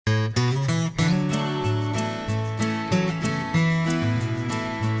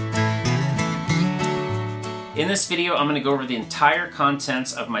In this video, I'm going to go over the entire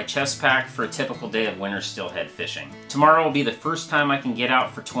contents of my chest pack for a typical day of winter steelhead fishing. Tomorrow will be the first time I can get out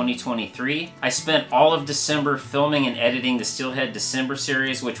for 2023. I spent all of December filming and editing the Steelhead December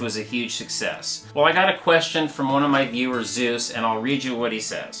series, which was a huge success. Well, I got a question from one of my viewers, Zeus, and I'll read you what he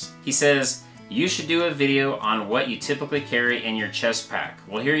says. He says, "You should do a video on what you typically carry in your chest pack."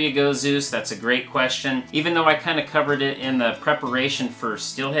 Well, here you go, Zeus. That's a great question. Even though I kind of covered it in the preparation for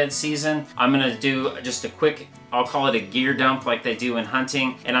steelhead season, I'm going to do just a quick, I'll call it a gear dump like they do in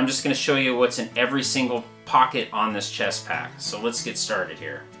hunting, and I'm just going to show you what's in every single pocket on this chest pack. So let's get started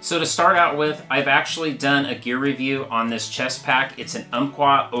here. So to start out with, I've actually done a gear review on this chest pack. It's an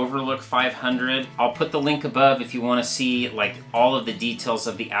Umpqua Overlook 500. I'll put the link above if you want to see like all of the details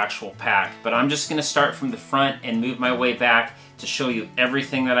of the actual pack, but I'm just going to start from the front and move my way back to show you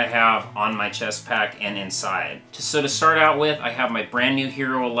everything that I have on my chest pack and inside. So to start out with, I have my brand new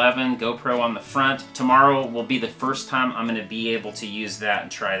Hero 11 GoPro on the front. Tomorrow will be the first time I'm going to be able to use that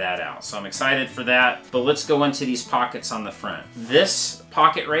and try that out. So I'm excited for that, but let's go into these pockets on the front. This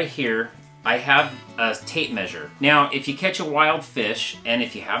pocket right here, I have a tape measure. Now, if you catch a wild fish, and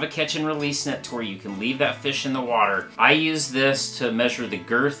if you have a catch and release net to where you can leave that fish in the water, I use this to measure the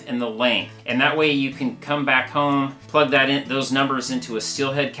girth and the length. And that way you can come back home, plug that in, those numbers into a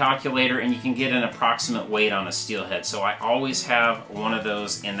steelhead calculator, and you can get an approximate weight on a steelhead. So I always have one of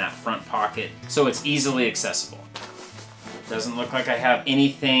those in that front pocket, so it's easily accessible. Doesn't look like I have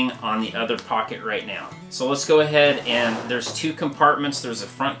anything on the other pocket right now. So let's go ahead, and there's two compartments. There's a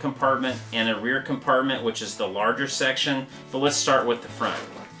front compartment and a rear compartment, which is the larger section, but let's start with the front.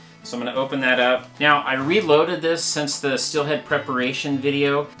 So I'm going to open that up. Now, I reloaded this since the steelhead preparation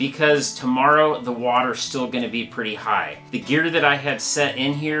video because tomorrow the water's still going to be pretty high. The gear that I had set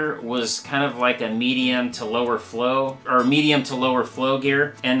in here was kind of like a medium to lower flow, or medium to lower flow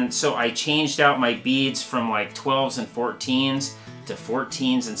gear, and so I changed out my beads from like 12s and 14s to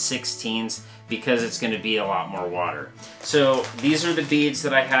 14s and 16s because it's going to be a lot more water. So these are the beads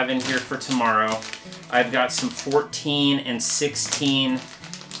that I have in here for tomorrow. I've got some 14 and 16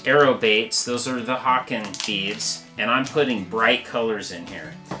 arrow baits. Those are the Hawken beads, and I'm putting bright colors in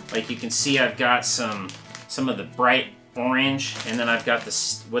here. Like you can see, I've got some of the bright orange, and then I've got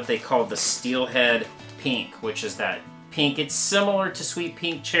this what they call the Steelhead pink, which is that pink. It's similar to sweet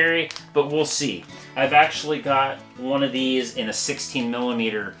pink cherry, but we'll see. I've actually got one of these in a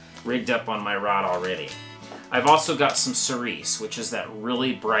 16mm rigged up on my rod already. I've also got some cerise, which is that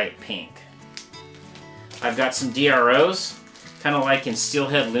really bright pink. I've got some DROs, kind of like in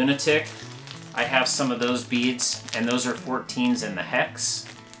Steelhead Lunatic. I have some of those beads, and those are 14s in the hex.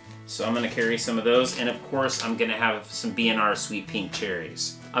 So I'm going to carry some of those, and of course I'm going to have some BNR Sweet Pink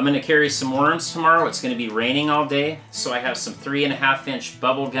Cherries. I'm going to carry some worms tomorrow. It's going to be raining all day, so I have some 3.5-inch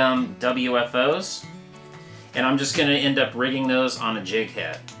bubblegum WFOs, and I'm just going to end up rigging those on a jig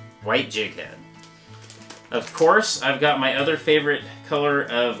head, white jig head. Of course, I've got my other favorite color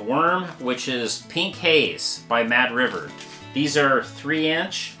of worm, which is Pink Haze by Mad River. These are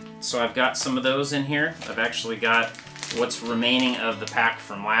 3-inch, so I've got some of those in here. I've actually got what's remaining of the pack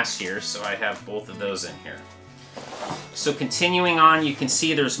from last year, so I have both of those in here. So continuing on, you can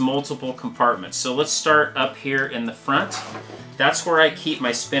see there's multiple compartments. So let's start up here in the front. That's where I keep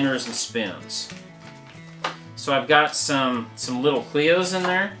my spinners and spoons. So I've got some little Cleos in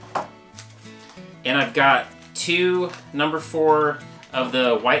there, and I've got two number 4 of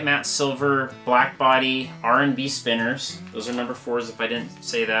the White Matte Silver Black Body R&B spinners. Those are number 4s if I didn't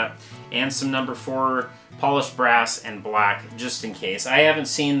say that. And some number 4 polished brass and black, just in case. I haven't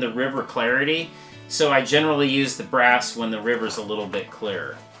seen the river clarity, so I generally use the brass when the river's a little bit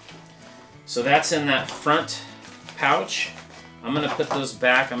clearer. So that's in that front pouch. I'm going to put those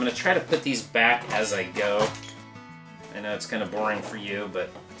back. I'm going to try to put these back as I go. I know it's kind of boring for you, but...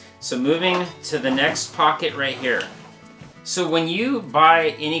 So moving to the next pocket right here. So when you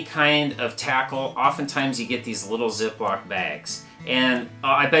buy any kind of tackle, oftentimes you get these little Ziploc bags. And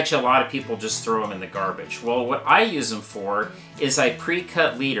I bet you a lot of people just throw them in the garbage. Well, what I use them for is I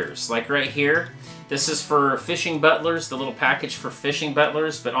pre-cut leaders. Like right here, this is for fishing butlers, the little package for fishing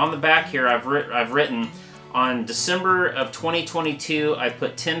butlers. But on the back here, I've written, on December of 2022, I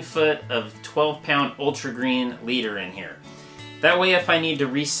put 10 foot of 12-pound ultra green leader in here. That way, if I need to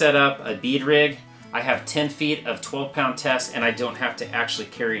reset up a bead rig, I have 10 feet of 12-pound test, and I don't have to actually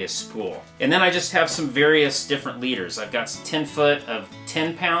carry a spool. And then I just have some various different leaders. I've got 10 foot of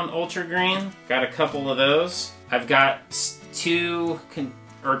 10-pound ultra green. Got a couple of those. I've got two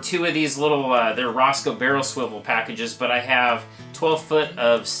of these little, they're Roscoe barrel swivel packages, but I have 12 foot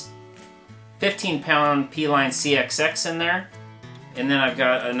of 15-pound P-line CXX in there. And then I've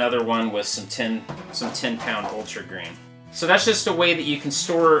got another one with some 10-pound ultra green. So that's just a way that you can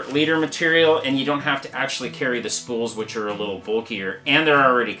store leader material and you don't have to actually carry the spools, which are a little bulkier, and they're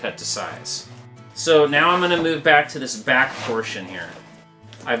already cut to size. So now I'm going to move back to this back portion here.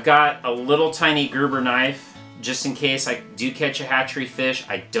 I've got a little tiny Gerber knife, just in case I do catch a hatchery fish.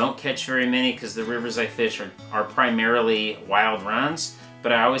 I don't catch very many because the rivers I fish are primarily wild runs,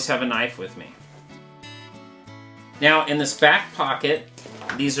 but I always have a knife with me. Now in this back pocket,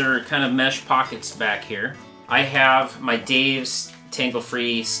 these are kind of mesh pockets back here, I have my Dave's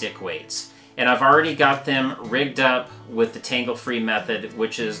tangle-free stick weights. And I've already got them rigged up with the tangle-free method,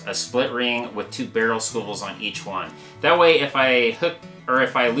 which is a split ring with 2 barrel swivels on each one. That way if I hook or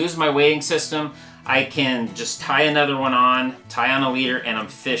if I lose my weighting system, I can just tie another one on, tie on a leader, and I'm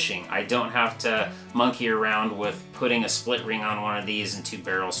fishing. I don't have to monkey around with putting a split ring on one of these and 2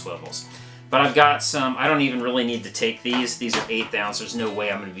 barrel swivels. But I've got some, I don't even really need to take these. These are 1/8 ounce. There's no way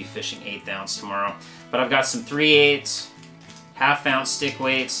I'm going to be fishing 1/8 ounce tomorrow. But I've got some 3/8, 1/2 ounce stick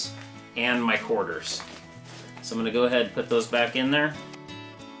weights, and my quarters. So I'm going to go ahead and put those back in there.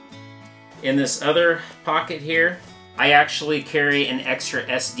 In this other pocket here, I actually carry an extra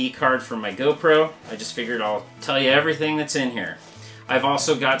SD card for my GoPro. I just figured I'll tell you everything that's in here. I've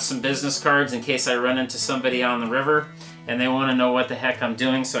also got some business cards in case I run into somebody on the river and they want to know what the heck I'm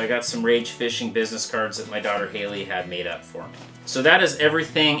doing, so I got some Rage Fishing business cards that my daughter Haley had made up for me. So that is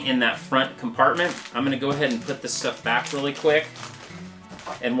everything in that front compartment. I'm going to go ahead and put this stuff back really quick,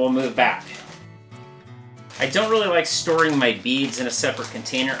 and we'll move back. I don't really like storing my beads in a separate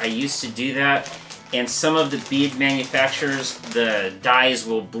container. I used to do that, and some of the bead manufacturers, the dyes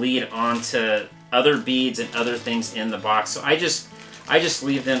will bleed onto other beads and other things in the box, so I just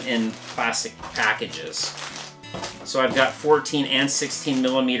leave them in plastic packages. So I've got 14 and 16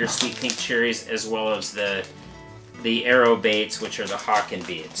 millimeter sweet pink cherries, as well as the arrow baits, which are the Hawken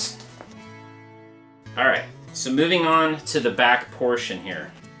beads. Alright, so moving on to the back portion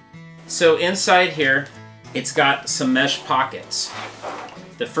here. So inside here, it's got some mesh pockets.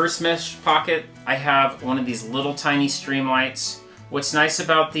 The first mesh pocket, I have one of these little tiny stream lights. What's nice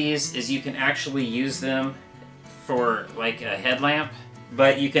about these is you can actually use them for like a headlamp,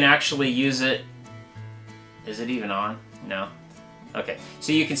 but you can actually use it. Is it even on? No? Okay.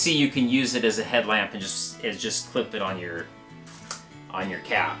 So you can see you can use it as a headlamp and just clip it on your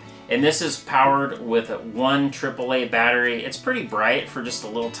cap. And this is powered with a 1 AAA battery. It's pretty bright for just a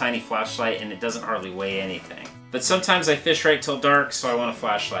little tiny flashlight, and it doesn't hardly weigh anything. But sometimes I fish right till dark, so I want a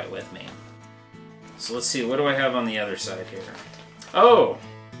flashlight with me. So let's see, what do I have on the other side here? Oh!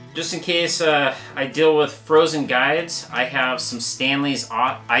 Just in case I deal with frozen guides, I have some Stanley's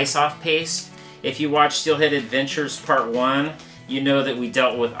Ice Off Paste. If you watch Steelhead Adventures Part 1, you know that we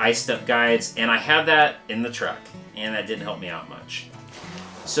dealt with iced up guides, and I had that in the truck, and that didn't help me out much.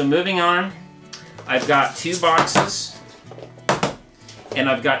 So moving on, I've got 2 boxes, and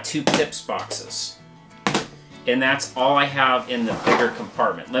I've got 2 pips boxes. And that's all I have in the bigger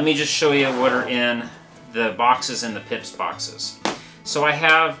compartment. Let me just show you what are in the boxes and the pips boxes. So I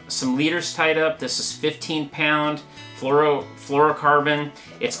have some leaders tied up. This is 15-pound fluorocarbon.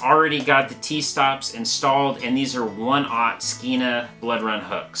 It's already got the T-stops installed, and these are 1/0 Skeena blood run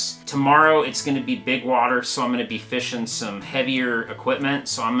hooks. Tomorrow it's going to be big water, so I'm going to be fishing some heavier equipment,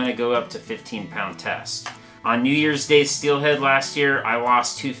 so I'm going to go up to 15-pound test. On New Year's Day Steelhead last year, I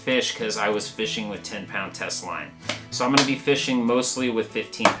lost 2 fish because I was fishing with 10-pound test line. So I'm going to be fishing mostly with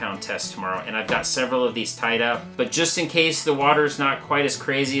 15-pound test tomorrow, and I've got several of these tied up. But just in case the water's not quite as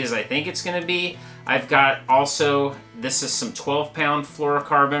crazy as I think it's going to be, I've got also, this is some 12-pound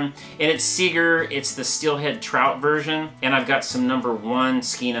fluorocarbon, and it's Seeger, it's the Steelhead trout version, and I've got some #1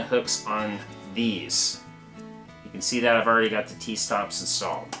 Skeena hooks on these. You can see that I've already got the T-stops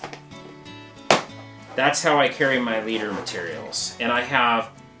installed. That's how I carry my leader materials, and I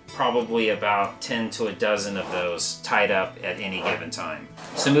have probably about 10 to a dozen of those tied up at any given time.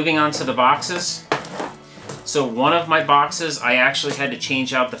 So moving on to the boxes. So one of my boxes, I actually had to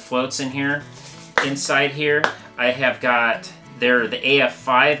change out the floats in here. Inside here, I have got, they're the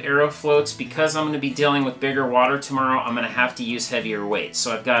AF5 arrow floats. Because I'm going to be dealing with bigger water tomorrow, I'm going to have to use heavier weights.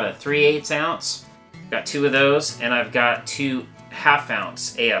 So I've got a 3/8 ounce, got 2 of those, and I've got 2 1/2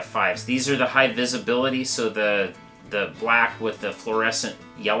 ounce AF5s. These are the high visibility, so the black with the fluorescent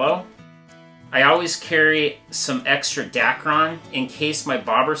yellow. I always carry some extra Dacron in case my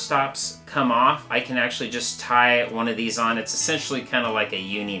bobber stops come off. I can actually just tie one of these on. It's essentially kind of like a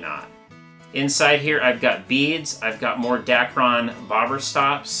uni knot. Inside here I've got beads, I've got more Dacron bobber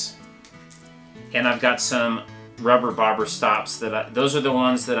stops, and I've got some rubber bobber stops. Those are the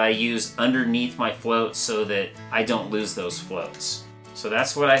ones that I use underneath my float so that I don't lose those floats. So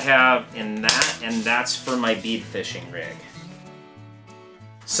that's what I have in that, and that's for my bead fishing rig.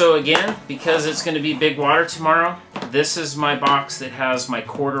 So again, because it's going to be big water tomorrow, this is my box that has my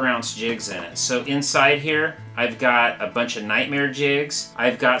 1/4 ounce jigs in it. So inside here, I've got a bunch of nightmare jigs.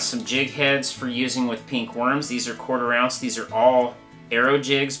 I've got some jig heads for using with pink worms. These are 1/4 ounce. These are all arrow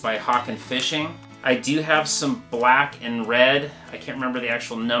jigs by Hawken Fishing. I do have some black and red. I can't remember the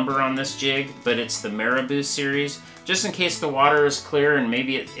actual number on this jig, but it's the Marabou series. Just in case the water is clear and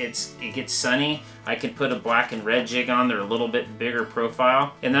maybe it gets sunny, I could put a black and red jig on. They're a little bit bigger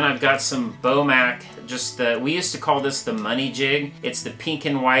profile. And then I've got some Bomac, we used to call this the money jig. It's the pink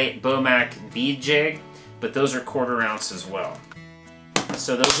and white Bomac bead jig, but those are 1/4 ounce as well.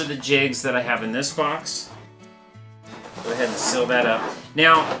 So those are the jigs that I have in this box. Go ahead and seal that up.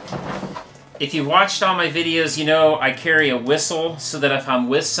 Now, if you've watched all my videos, you know I carry a whistle so that if I'm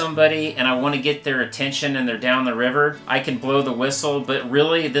with somebody and I want to get their attention and they're down the river, I can blow the whistle. But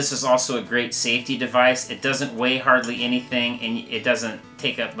really, this is also a great safety device. It doesn't weigh hardly anything and it doesn't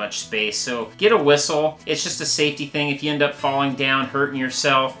take up much space. So get a whistle. It's just a safety thing. If you end up falling down, hurting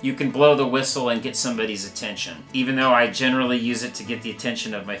yourself, you can blow the whistle and get somebody's attention. Even though I generally use it to get the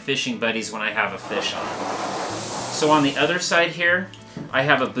attention of my fishing buddies when I have a fish on. So on the other side here, I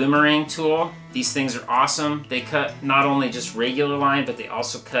have a boomerang tool. These things are awesome. They cut not only just regular line, but they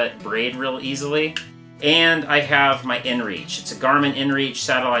also cut braid real easily. And I have my inReach. It's a Garmin inReach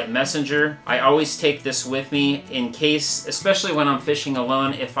satellite messenger. I always take this with me in case, especially when I'm fishing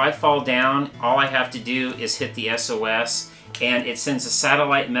alone, if I fall down, all I have to do is hit the SOS and it sends a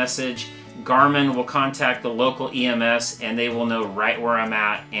satellite message. Garmin will contact the local EMS and they will know right where I'm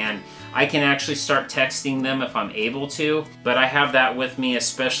at, and I can actually start texting them if I'm able to, but I have that with me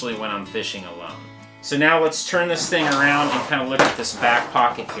especially when I'm fishing alone. So now let's turn this thing around and kind of look at this back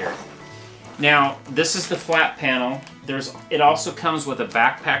pocket here. Now, this is the flat panel. It also comes with a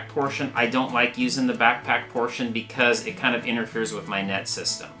backpack portion. I don't like using the backpack portion because it kind of interferes with my net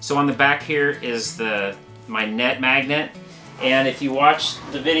system. So on the back here is my net magnet. And if you watch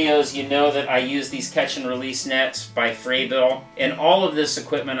the videos, you know that I use these catch and release nets by Fraybill. And all of this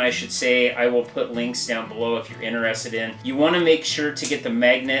equipment, I should say, I will put links down below if you're interested in. You want to make sure to get the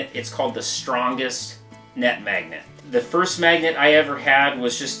magnet. It's called the strongest net magnet. The first magnet I ever had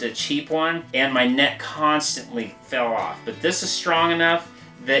was just a cheap one, and my net constantly fell off. But this is strong enough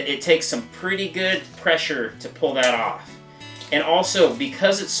that it takes some pretty good pressure to pull that off. And also,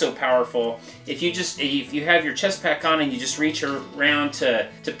 because it's so powerful, if you have your chest pack on and you just reach around to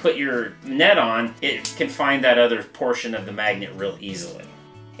put your net on, it can find that other portion of the magnet real easily.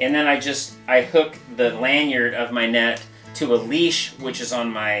 And then I hook the lanyard of my net to a leash, which is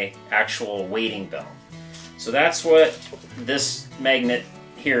on my actual wading belt. So that's what this magnet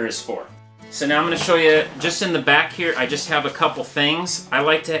here is for. So now I'm going to show you, just in the back here, I just have a couple things. I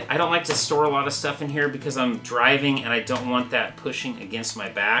don't like to store a lot of stuff in here because I'm driving and I don't want that pushing against my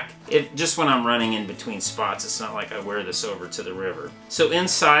back. Just when I'm running in between spots, it's not like I wear this over to the river. So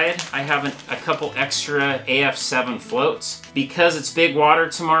inside, I have a couple extra AF7 floats. Because it's big water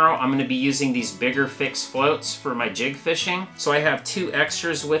tomorrow, I'm going to be using these bigger fixed floats for my jig fishing. So I have 2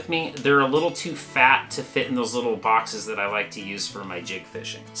 extras with me. They're a little too fat to fit in those little boxes that I like to use for my jig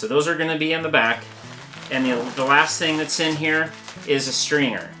fishing. So those are going to be in the back. And the last thing that's in here is a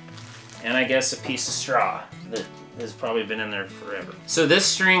stringer. And I guess a piece of straw that has probably been in there forever. So this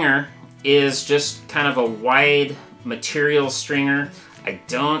stringer is just kind of a wide material stringer. I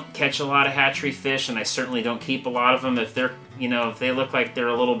don't catch a lot of hatchery fish, and I certainly don't keep a lot of them. If they look like they're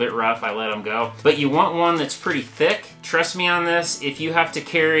a little bit rough, I let them go. But you want one that's pretty thick. Trust me on this. If you have to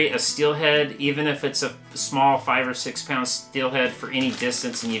carry a steelhead, even if it's a small 5 or 6 pound steelhead for any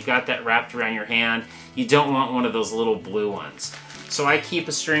distance, and you've got that wrapped around your hand, you don't want one of those little blue ones. So I keep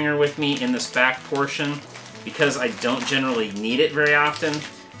a stringer with me in this back portion because I don't generally need it very often.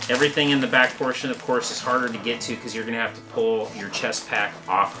 Everything in the back portion, of course, is harder to get to because you're going to have to pull your chest pack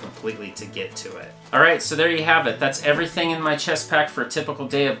off completely to get to it. Alright, so there you have it. That's everything in my chest pack for a typical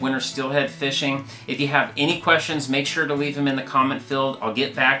day of winter steelhead fishing. If you have any questions, make sure to leave them in the comment field. I'll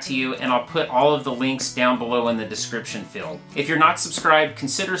get back to you, and I'll put all of the links down below in the description field. If you're not subscribed,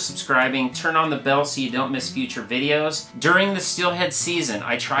 consider subscribing. Turn on the bell so you don't miss future videos. During the steelhead season,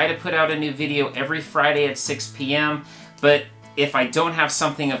 I try to put out a new video every Friday at 6 p.m., but if I don't have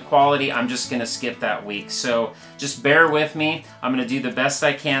something of quality, I'm just going to skip that week. So just bear with me. I'm going to do the best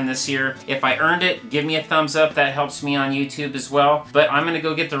I can this year. If I earned it, give me a thumbs up. That helps me on YouTube as well. But I'm going to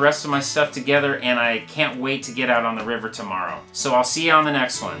go get the rest of my stuff together, and I can't wait to get out on the river tomorrow. So I'll see you on the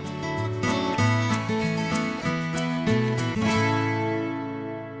next one.